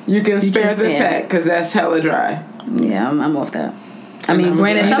 you can spare the peck because that's hella dry. Yeah, I'm off that. I mean,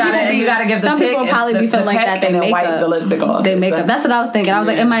 granted, some people probably be feeling like that. They make wipe the lipstick off. They make up. That's what I was thinking. I was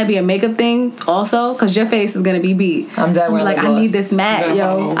like, it might be a makeup thing also, because your face is gonna be beat. I'm done with like, I need this matte,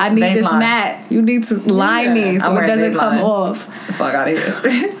 yo. I need this matte. You need to line me so it doesn't come off. The fuck out of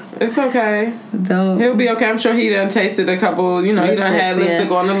here. It's okay. Don't. He'll be okay. I'm sure he done tasted a couple. He done had lipstick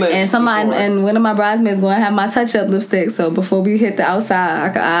on the lips. And one of my bridesmaids going to have my touch-up lipstick. So before we hit the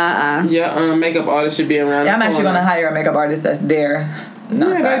outside, I could Yeah, makeup artist should be around. Yeah, I'm actually gonna hire a makeup artist that's there.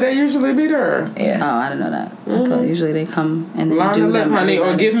 Yeah, they usually be there. Yeah. Oh, I didn't know that. I thought usually they come and they line do the lip, honey,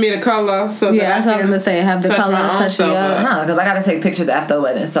 or give me the color so that's what I was gonna say. Have the color touch me up. No, because I gotta take pictures after the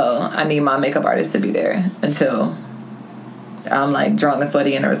wedding, so I need my makeup artist to be there until I'm like drunk and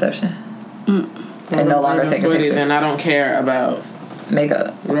sweaty in the reception. And no longer taking pictures. Then I don't care about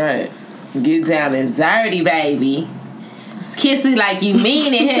makeup. Right. Get down and dirty, baby. Kiss it like you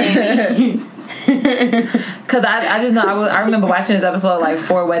mean it, honey. Because I just know I remember watching this episode like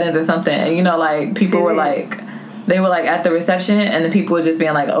 4 weddings or something, and like people were like, they were like at the reception, and the people were just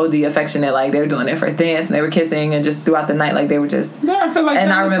being like OD affectionate, like they were doing their first dance and they were kissing, and just throughout the night, like they were just. Yeah, I feel like.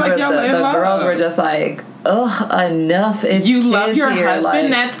 And I remember like the girls were just like, ugh, enough. It's you love your here. husband. Like,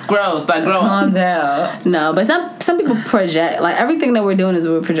 that's gross. Like, grow calm up. down. No, but some people project, like everything that we're doing is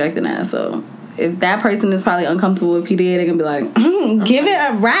we're projecting that. So if that person is probably uncomfortable with P.D.A, they're gonna be like, give it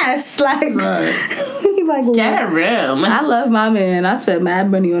a rest, like. Right. Like, get a room. I love my man. I spent mad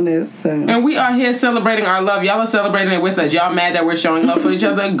money on this. So. And we are here celebrating our love. Y'all are celebrating it with us. Y'all mad that we're showing love for each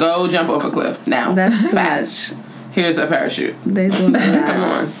other? Go jump off a cliff now. That's too fast. Much. Here's a parachute. They doing that. Come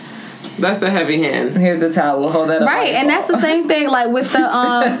on. That's a heavy hand. Here's the towel. Hold that up. Right, and that's the same thing. Like with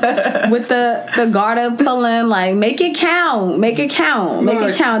the with the garter pulling. Like make it count. Make it count. Make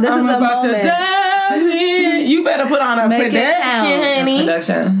it count. This is a moment. You better put on a production, honey.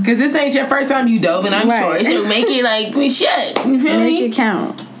 Production. Because this ain't your first time you dove, and I'm sure. So make it like we should. You feel make me? It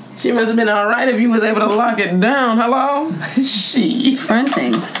count. She must have been alright if you was able to lock it down. Hello? She.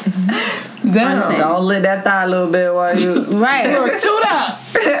 Fronting. Down. Don't let that thigh a little bit while you. Right. Toot up.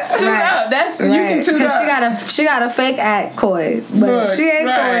 Toot up. That's you can toot up. Because she got a fake act coy. But she ain't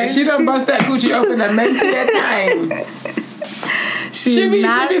coy. She done bust that coochie open and make that time. She be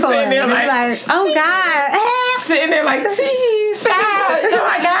sitting there like oh God. Sitting there like, geez, oh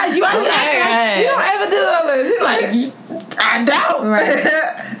my God, you don't ever do all this. Like, I doubt.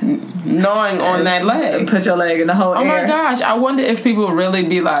 Right. Gnawing on that leg. Put your leg in the whole air. Oh my gosh, I wonder if people really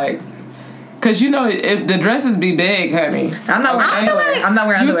be like, Cause you know if the dresses be big, honey. I'm not wearing underwear. I'm not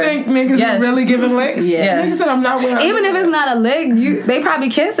wearing underwear. You think niggas are really giving licks? Yeah. Niggas said I'm not wearing Even underwear. if it's not a lick, they probably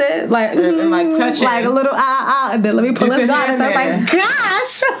kiss it. Like, and like touch it. Like a little and then let me pull Get his the guard. hand So it's in. like,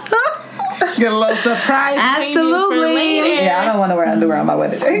 gosh. Get a little surprise. Absolutely. Yeah, I don't want to wear underwear on my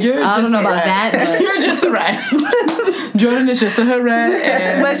wedding day. I don't know about that. But. You're just a rat. Jordan is just a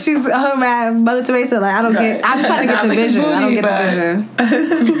rat. But she's her rat, Mother Teresa. Like, I don't get. I'm trying to get the vision. I don't get the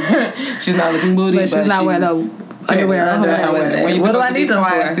vision. She's not looking booty, but she's not wearing no underwear on her wedding. What do I need them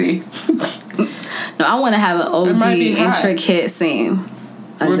for? No, I want to have an OD intricate scene.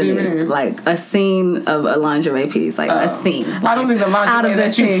 Underneath. Like a scene of a lingerie piece, like a scene. Like, I don't think the lingerie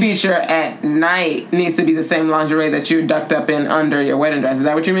that you feature at night needs to be the same lingerie that you're ducked up in under your wedding dress. Is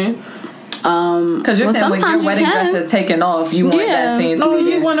that what you mean? Because you're saying when your wedding dress is taken off, you want that scene to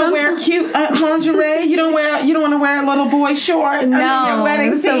be. You want to wear cute lingerie. You don't want to wear a little boy short. No, your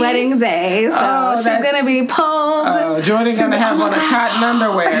wedding it's the wedding day, so she's gonna be pulled. Oh, Jordan's gonna have on a cotton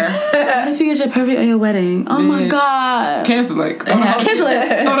underwear. What if you get your period on your wedding? Oh my god! Cancel it. Cancel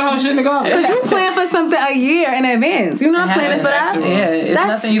it. Throw the whole shit in the garbage. Because you plan for something a year in advance. You're not planning for that. Yeah, it's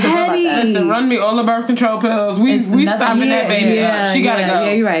that's nothing you can do about that. Listen, run me all the birth control pills. We stopping that baby up. She gotta go.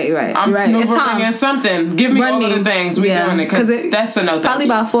 Yeah, you're right. I'm It's time. Something. Give me all of the things. We doing it because that's a no. Probably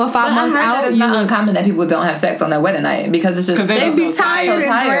about 4 or 5 months out. It's not uncommon that people don't have sex on their wedding night because it's just they be tired and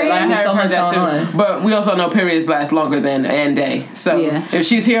drained. I heard that too. But we also know periods last longer than a day. So if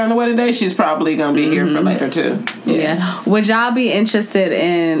she's here on the wedding day, she's probably gonna be here for later too. Yeah. Would y'all be interested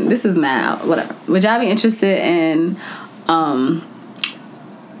in? This is mad. Whatever. Would y'all be interested in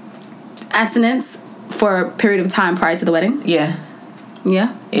abstinence for a period of time prior to the wedding? Yeah.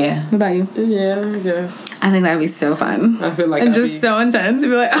 Yeah? Yeah. What about you? Yeah, I guess. I think that would be so fun. I feel like and just so intense. You'd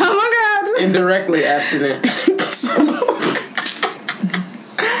be like, oh my god. Indirectly abstinent.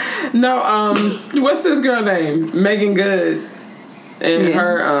 No, what's this girl name? Megan Good. And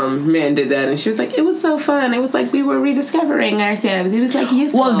her man did that, and she was like, "It was so fun. It was like we were rediscovering ourselves. It was like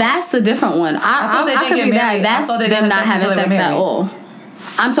useful." Well, that's the different one. I could be that. That's them not having sex at all.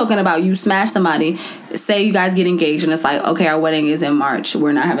 I'm talking about you smash somebody. Say you guys get engaged, and it's like, okay, our wedding is in March.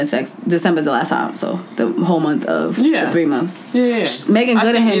 We're not having sex. December's the last time, so the whole month of the 3 months. Yeah. Megan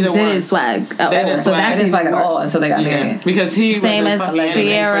Good and him didn't swag at all. So that's didn't swag at all until they got married. Because he same as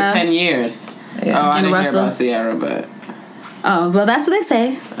Sierra for 10 years. Yeah. Oh, I didn't Russell. hear about Sierra, but. Oh, well, that's what they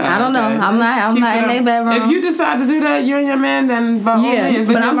say. I don't know. I'm not in their bedroom. If you decide to do that, you and your man, then by all means.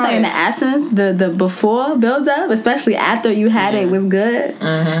 But I'm saying the abstinence, the before build up, especially after you had it was good,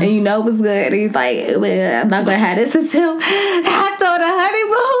 and you know it was good, and you're like, well, I'm not gonna have this until after the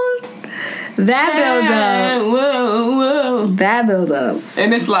honeymoon. That build up.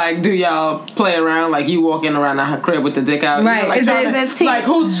 And it's like, do y'all play around like you walking around her crib with the dick out? Right. Like, is that like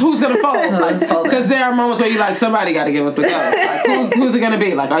who's gonna fold? Because there are moments where you like somebody got to give up the ghost. Like who's it gonna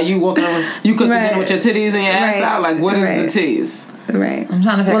be? Like, are you walking around? You cooking dinner with your titties and your ass out? Like, what is the tease? Right. I'm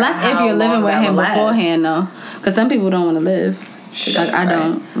trying to figure out. Well, that's if you're living with him beforehand, though. Because some people don't want to live. Like I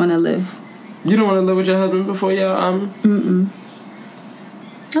don't want to live. You don't want to live with your husband before y'all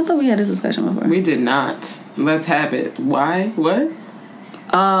I thought we had this discussion before. We did not. Let's have it. Why? What?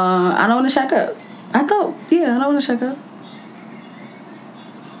 I don't want to check up. I don't want to check up.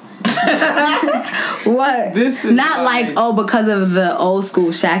 What? This is not like because of the old school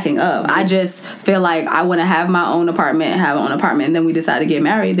shacking up. I just feel like I want to have my own apartment, and then we decide to get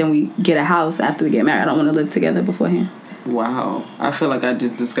married. Then we get a house after we get married. I don't want to live together beforehand. Wow. I feel like I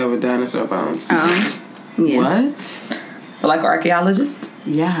just discovered dinosaur bones. Yeah. What? For like archaeologist?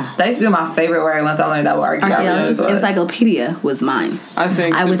 Yeah. That used to be my favorite word once I learned that what archaeologist was. Encyclopedia was mine. I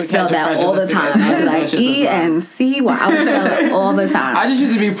think I would spell that all the time. I'd be like ENCY. I would spell it all the time. I just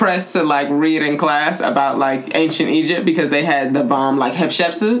used to be pressed to like read in class about like ancient Egypt because they had the bomb like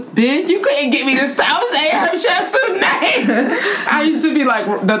Hatshepsut. Bitch, you couldn't get me to stop saying Hatshepsut name. I used to be like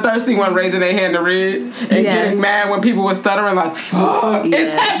the thirsty one raising their hand to read and getting mad when people were stuttering like, fuck,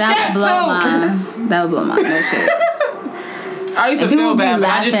 it's Hatshepsut. That would blow mine. No shit. I used to feel bad, but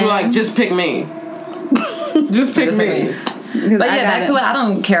I just feel like, just pick me. Just pick me. But yeah, back to it. I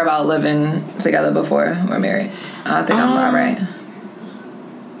don't care about living together before we're married. I think I'm all right.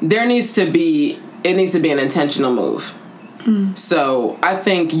 It needs to be an intentional move. So I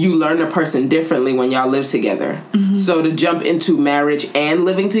think you learn a person differently when y'all live together. So to jump into marriage and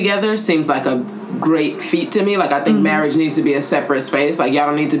living together seems like a great feat to me. Like I think marriage needs to be a separate space. Like y'all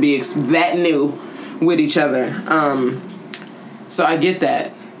don't need to be that new with each other. So I get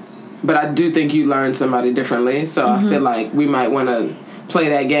that. But I do think you learn somebody differently. So I feel like we might want to play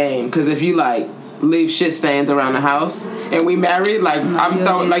that game. Because if you like leave shit stains around the house and we married, like, I'm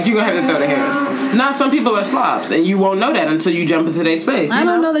throwing, like, you gonna have to throw the hands. Now, some people are slobs, and you won't know that until you jump into their space. I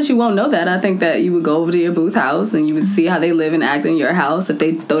don't know that you won't know that. I think that you would go over to your boo's house and you would see how they live and act in your house. If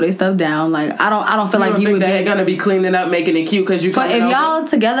they throw their stuff down, like, I don't feel like you would be gonna be cleaning up, making it cute because you. But if y'all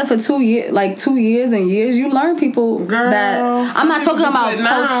together for 2 years, like 2 years and years, you learn people. Girl, that I'm not talking about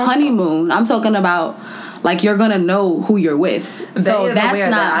post honeymoon. I'm talking about. Like, you're gonna know who you're with. So that's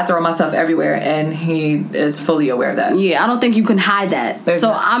not. That I throw myself everywhere, and he is fully aware of that. Yeah, I don't think you can hide that.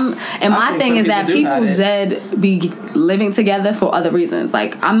 My thing is that people dead be living together for other reasons.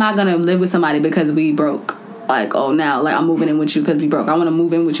 Like, I'm not gonna live with somebody because we broke. Like, oh, now, like, I'm moving in with you because we broke. I want to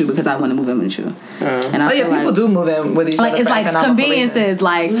move in with you because I want to move in with you. And I feel like people do move in with each other. Like, it's like conveniences.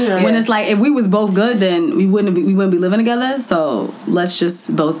 Like, when it's like, if we was both good, then we wouldn't be living together. So let's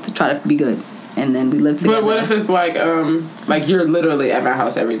just both try to be good. And then we live together. But what if it's like you're literally at my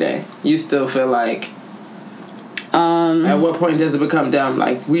house every day? You still feel like, at what point does it become dumb?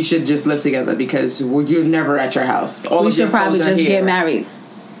 Like, we should just live together because you're never at your house. We should probably just get married.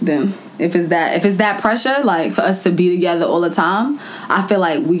 Then, if it's that pressure, like, for us to be together all the time, I feel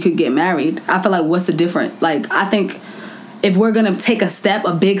like we could get married. I feel like, what's the difference? Like, I think if we're gonna take a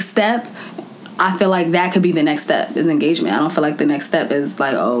big step, I feel like that could be the next step is engagement. I don't feel like the next step is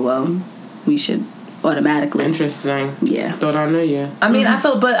like, oh well. We should automatically. Interesting. Yeah. Thought I knew you. I mean, I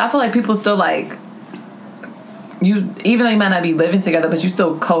feel like people still like you, even though you might not be living together, but you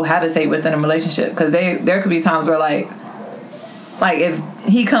still cohabitate within a relationship because there could be times where like if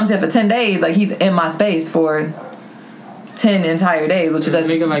he comes here for 10 days, like he's in my space for 10 entire days, which is us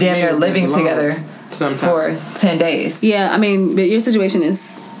damn near living together for 10 days. Yeah, I mean, but your situation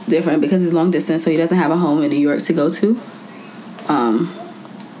is different because it's long distance, so he doesn't have a home in New York to go to.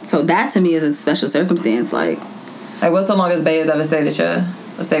 So that to me is a special circumstance. Like what's the longest Bay has ever stayed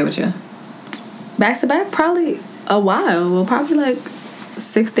with you? Back to back, probably a while. Well, probably like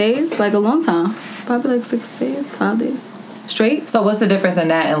 6 days, like a long time. Probably like 6 days, 5 days straight. So what's the difference in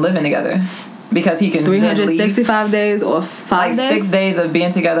that and living together? Because he can 365 days or 5 days. 6 days of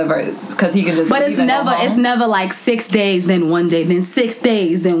being together because he can just. But it's never like 6 days, then 1 day, then 6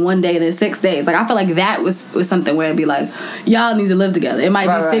 days, then 1 day, then 6 days. Like I feel like that was something where it'd be like, y'all need to live together. It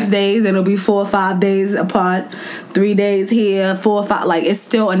might be 6 days, and it'll be 4 or 5 days apart, 3 days here, 4 or 5. Like it's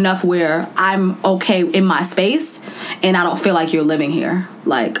still enough where I'm okay in my space, and I don't feel like you're living here.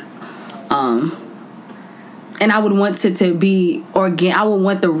 Like, and I would want it to be organic. I would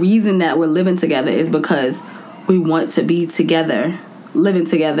want the reason that we're living together is because we want to be together, living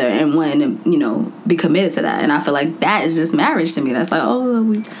together, and want to, be committed to that. And I feel like that is just marriage to me. That's like, oh,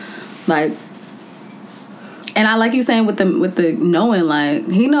 we, like, and I like you saying with the knowing, like,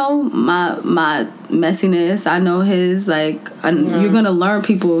 he know my messiness. I know his, like, you're gonna learn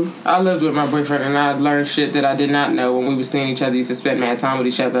people. I lived with my boyfriend and I learned shit that I did not know when we were seeing each other. We used to spend mad time with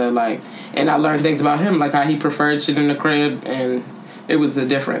each other, like, and I learned things about him, like how he preferred shit in the crib, and it was a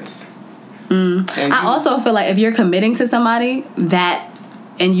difference. I also feel like if you're committing to somebody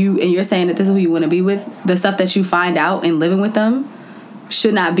and you're saying that this is who you want to be with, the stuff that you find out in living with them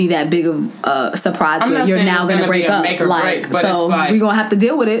should not be that big of a surprise where you're now going to break up. So we're going to have to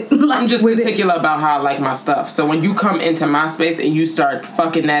deal with it. I'm just particular about how I like my stuff. So when you come into my space and you start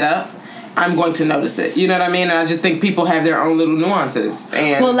fucking that up, I'm going to notice it. You know what I mean? And I just think people have their own little nuances.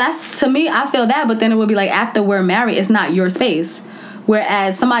 And well, that's, to me, I feel that, but then it would be like after we're married, it's not your space.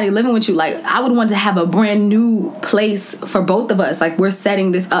 Whereas somebody living with you, like, I would want to have a brand new place for both of us. Like, we're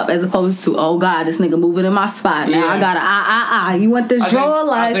setting this up as opposed to, oh, God, this nigga moving in my spot. Now I gotta, you want this drawer?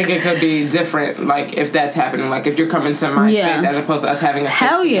 I think it could be different, like, if that's happening. Like, if you're coming to my space as opposed to us having a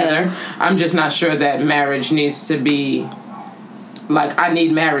space together. I'm just not sure that marriage needs to be, like, I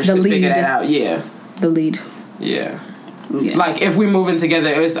need marriage to figure that out. Yeah. The lead. Yeah. Like, if we're moving together,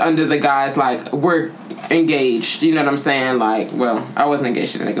 it's under the guise, like, we're engaged. You know what I'm saying? Like, well, I wasn't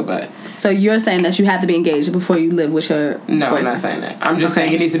engaged to the nigga, but... So you're saying that you have to be engaged before you live with your No, boyfriend. I'm not saying that. I'm just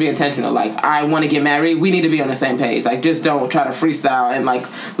saying it needs to be intentional. Like, I want to get married. We need to be on the same page. Like, just don't try to freestyle and, like,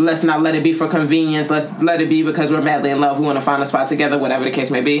 let's not let it be for convenience. Let's let it be because we're madly in love. We want to find a spot together, whatever the case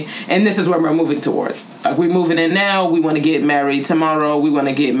may be. And this is where we're moving towards. Like, we're moving in now. We want to get married tomorrow. We want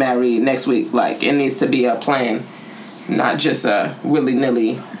to get married next week. Like, it needs to be a plan. Not just a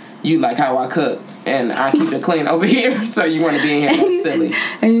willy-nilly, you like how I cook. and I keep it clean over here, so you want to be in here. That's silly.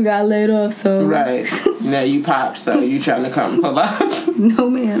 And you got laid off, so right now you popped, so you trying to come pull up? No,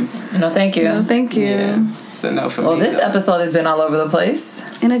 ma'am. No, thank you. No, thank you. Yeah. So no for me. Well, this episode has been all over the place.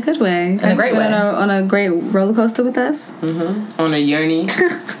 In a good way. In a great way. On a great roller coaster with us. Mm-hmm. On a journey.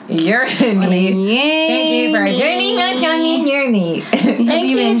 Thank you for joining us on your journey. Thank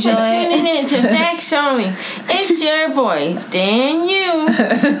you for tuning in to Facts Only. It's your boy, Dan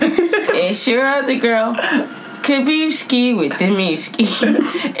It's your other girl, Kabibski with the Mivski.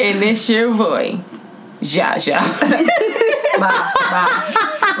 And it's your boy, Jaja.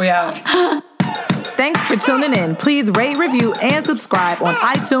 Bye. We out. Thanks for tuning in. Please rate, review, and subscribe on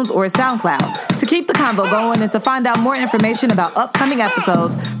iTunes or SoundCloud. To keep the convo going and to find out more information about upcoming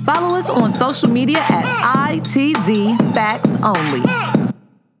episodes, follow us on social media at ITZ Facts Only.